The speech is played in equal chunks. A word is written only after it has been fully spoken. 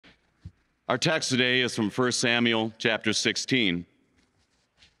Our text today is from 1 Samuel chapter 16,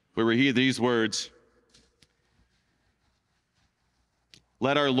 where we hear these words.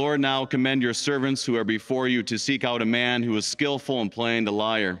 Let our Lord now commend your servants who are before you to seek out a man who is skillful in playing the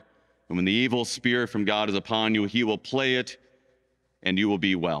lyre. And when the evil spirit from God is upon you, he will play it and you will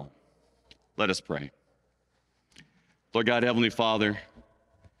be well. Let us pray. Lord God, Heavenly Father,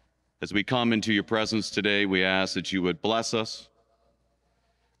 as we come into your presence today, we ask that you would bless us,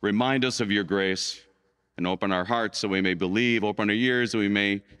 remind us of your grace, and open our hearts that we may believe, open our ears that we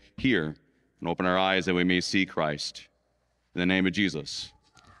may hear, and open our eyes that we may see Christ. In the name of Jesus,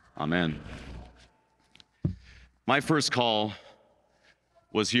 amen. My first call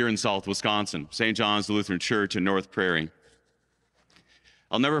was here in South Wisconsin, St. John's Lutheran Church in North Prairie.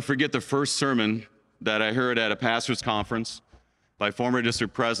 I'll never forget the first sermon that I heard at a pastor's conference by former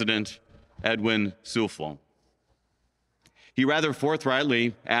district president Edwin Sulfo. He rather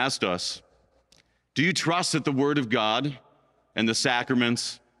forthrightly asked us, do you trust that the Word of God and the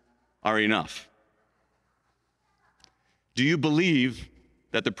sacraments are enough? Do you believe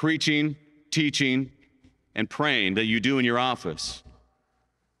that the preaching, teaching, and praying that you do in your office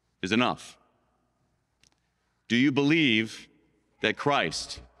is enough? Do you believe that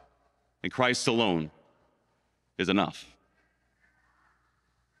Christ and Christ alone is enough?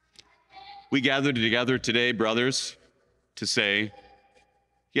 We gathered together today, brothers, to say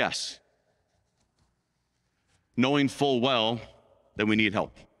yes, knowing full well that we need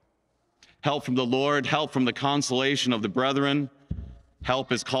help. Help from the Lord, help from the consolation of the brethren.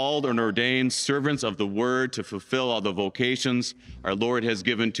 Help is called and ordained servants of the word to fulfill all the vocations our Lord has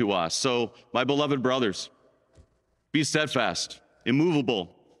given to us. So, my beloved brothers, be steadfast,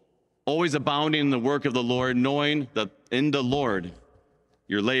 immovable, always abounding in the work of the Lord, knowing that in the Lord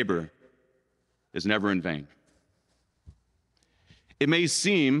your labor is never in vain. It may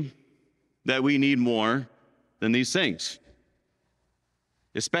seem that we need more than these things,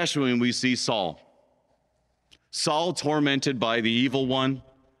 especially when we see Saul. Saul tormented by the evil one.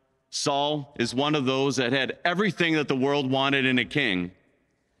 Saul is one of those that had everything that the world wanted in a king,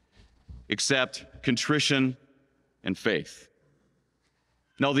 except contrition and faith.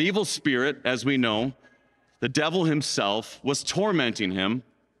 Now, the evil spirit, as we know, the devil himself, was tormenting him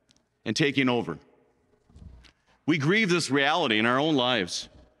and taking over. We grieve this reality in our own lives,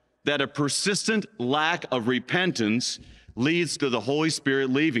 that a persistent lack of repentance leads to the Holy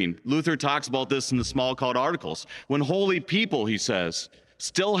Spirit leaving. Luther talks about this in the small called articles. When holy people, he says,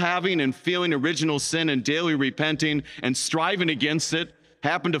 still having and feeling original sin and daily repenting and striving against it,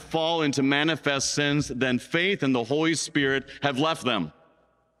 happen to fall into manifest sins, then faith and the Holy Spirit have left them.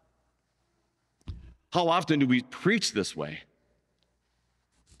 How often do we preach this way?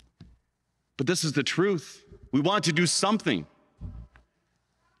 But this is the truth. We want to do something.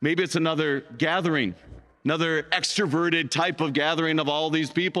 Maybe it's another gathering, another extroverted type of gathering of all these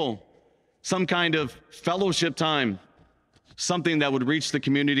people, some kind of fellowship time, something that would reach the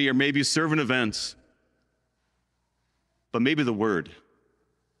community, or maybe servant events. But maybe the word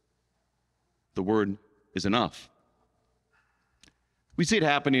is enough. We see it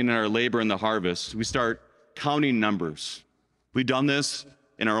happening in our labor in the harvest. We start counting numbers. We've done this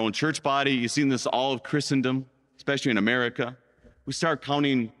in our own church body. You've seen this all of Christendom, especially in America. We start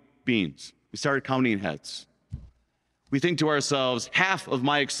counting beans. We start counting heads. We think to ourselves, half of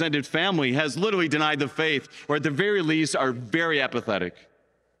my extended family has literally denied the faith, or at the very least are very apathetic.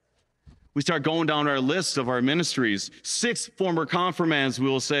 We start going down our list of our ministries. 6 former confirmands, we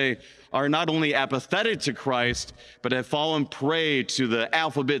will say, are not only apathetic to Christ, but have fallen prey to the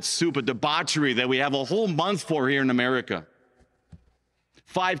alphabet soup of debauchery that we have a whole month for here in America.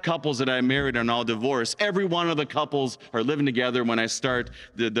 5 couples that I married are now divorced. Every one of the couples are living together when I start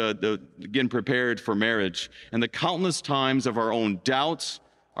getting prepared for marriage. And the countless times of our own doubts,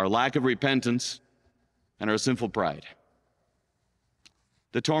 our lack of repentance, and our sinful pride.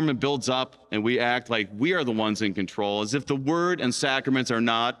 The torment builds up and we act like we are the ones in control, as if the word and sacraments are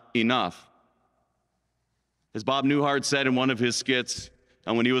not enough. As Bob Newhart said in one of his skits,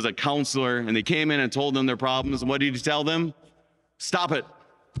 and when he was a counselor and they came in and told them their problems, what did he tell them? Stop it.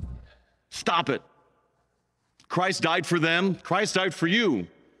 Stop it. Christ died for them. Christ died for you.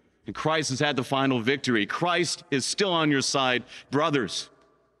 And Christ has had the final victory. Christ is still on your side. Brothers,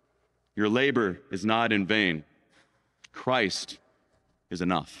 your labor is not in vain. Christ is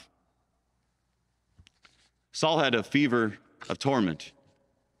enough. Saul had a fever of torment,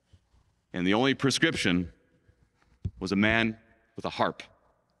 and the only prescription was a man with a harp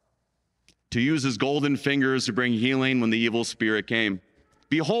to use his golden fingers to bring healing when the evil spirit came.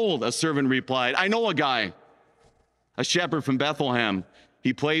 Behold, a servant replied, I know a guy, a shepherd from Bethlehem,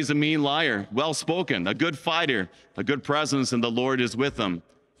 He plays a mean liar, well-spoken, a good fighter, a good presence, and the Lord is with him.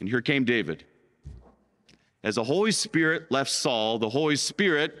 And here came David. As the Holy Spirit left Saul, the Holy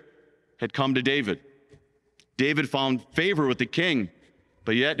Spirit had come to David. David found favor with the king,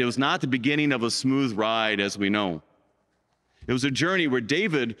 but yet it was not the beginning of a smooth ride, as we know. It was a journey where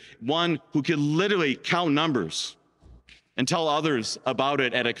David, one who could literally count numbers and tell others about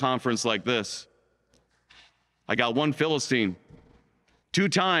it at a conference like this. I got one Philistine. 2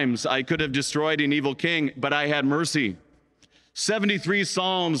 times I could have destroyed an evil king, but I had mercy. 73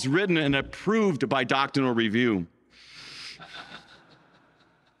 Psalms written and approved by doctrinal review.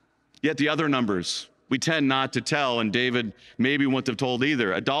 Yet the other numbers, we tend not to tell, and David maybe wouldn't have told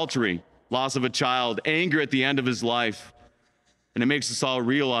either. Adultery, loss of a child, anger at the end of his life. And it makes us all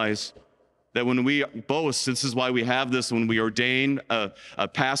realize that when we boast, this is why we have this when we ordain a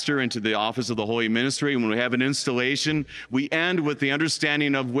pastor into the office of the Holy Ministry, when we have an installation, we end with the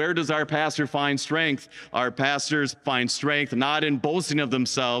understanding of where does our pastor find strength? Our pastors find strength not in boasting of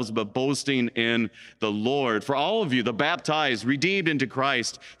themselves, but boasting in the Lord. For all of you, the baptized, redeemed into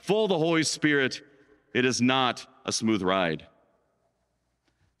Christ, full of the Holy Spirit, it is not a smooth ride.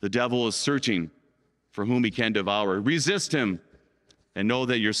 The devil is searching for whom he can devour. Resist him. And know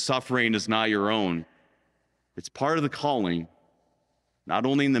that your suffering is not your own. It's part of the calling, not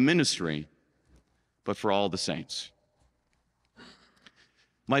only in the ministry, but for all the saints.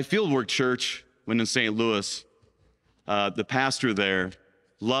 My fieldwork church, when in St. Louis, the pastor there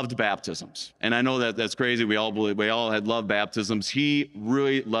loved baptisms. And I know that that's crazy. We all had loved baptisms. He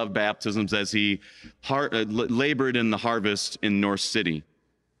really loved baptisms as he labored in the harvest in North City.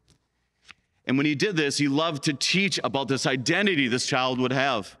 And when he did this, he loved to teach about this identity this child would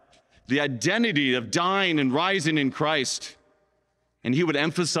have, the identity of dying and rising in Christ. And he would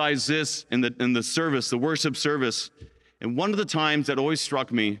emphasize this in the service, the worship service. And one of the times that always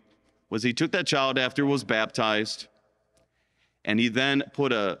struck me was he took that child after it was baptized, and he then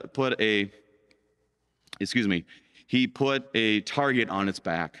put a target on its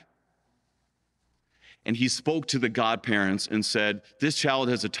back. And he spoke to the godparents and said, this child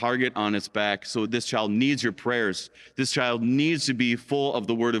has a target on its back, so this child needs your prayers. This child needs to be full of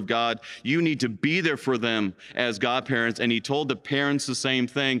the word of God. You need to be there for them as godparents. And he told the parents the same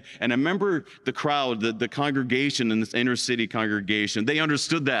thing. And I remember the crowd, the congregation in this inner city congregation, they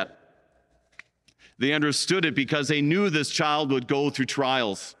understood that. They understood it because they knew this child would go through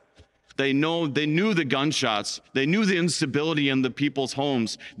trials. They knew the gunshots. They knew the instability in the people's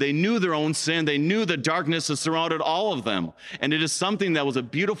homes. They knew their own sin. They knew the darkness that surrounded all of them. And it is something that was a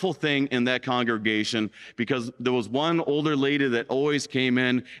beautiful thing in that congregation, because there was one older lady that always came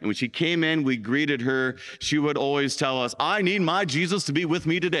in, and when she came in, we greeted her. She would always tell us, I need my Jesus to be with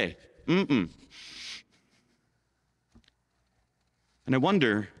me today. And I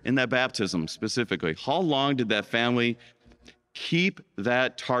wonder, in that baptism specifically, how long did that family keep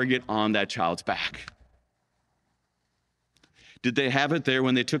that target on that child's back? Did they have it there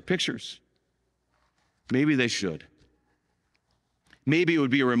when they took pictures? Maybe they should. Maybe it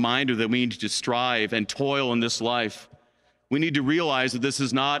would be a reminder that we need to strive and toil in this life. We need to realize that this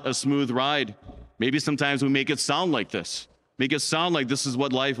is not a smooth ride. Maybe sometimes we make it sound like this. Make it sound like this is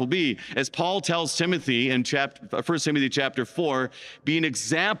what life will be. As Paul tells Timothy in 1 Timothy chapter 4, be an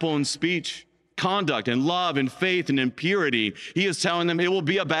example in speech, conduct, and love, and faith, and in purity. He is telling them it will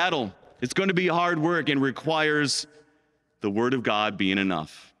be a battle. It's going to be hard work and requires the word of God being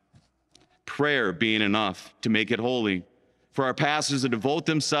enough, prayer being enough to make it holy, for our pastors to devote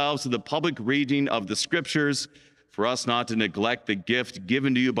themselves to the public reading of the scriptures, for us not to neglect the gift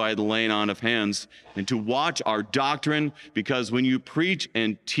given to you by the laying on of hands, and to watch our doctrine, because when you preach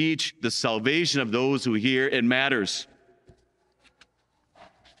and teach the salvation of those who hear, it matters.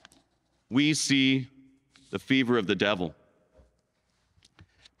 We see the fever of the devil,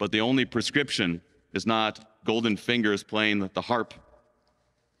 but the only prescription is not golden fingers playing the harp,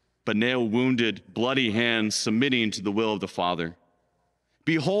 but nail-wounded, bloody hands submitting to the will of the Father.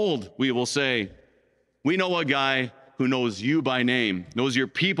 Behold, we will say, we know a guy who knows you by name, knows your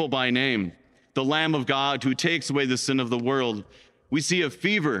people by name, the Lamb of God who takes away the sin of the world. We see a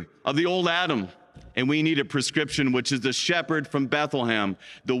fever of the old Adam, and we need a prescription, which is the shepherd from Bethlehem,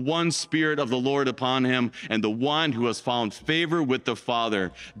 the one Spirit of the Lord upon him, and the one who has found favor with the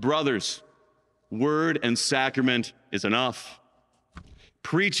Father. Brothers, word and sacrament is enough.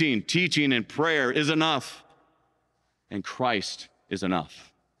 Preaching, teaching, and prayer is enough. And Christ is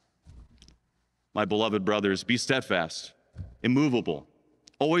enough. My beloved brothers, be steadfast, immovable,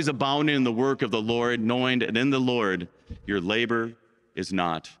 always abounding in the work of the Lord, knowing that in the Lord your labor is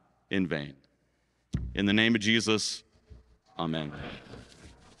not in vain. In the name of Jesus, amen.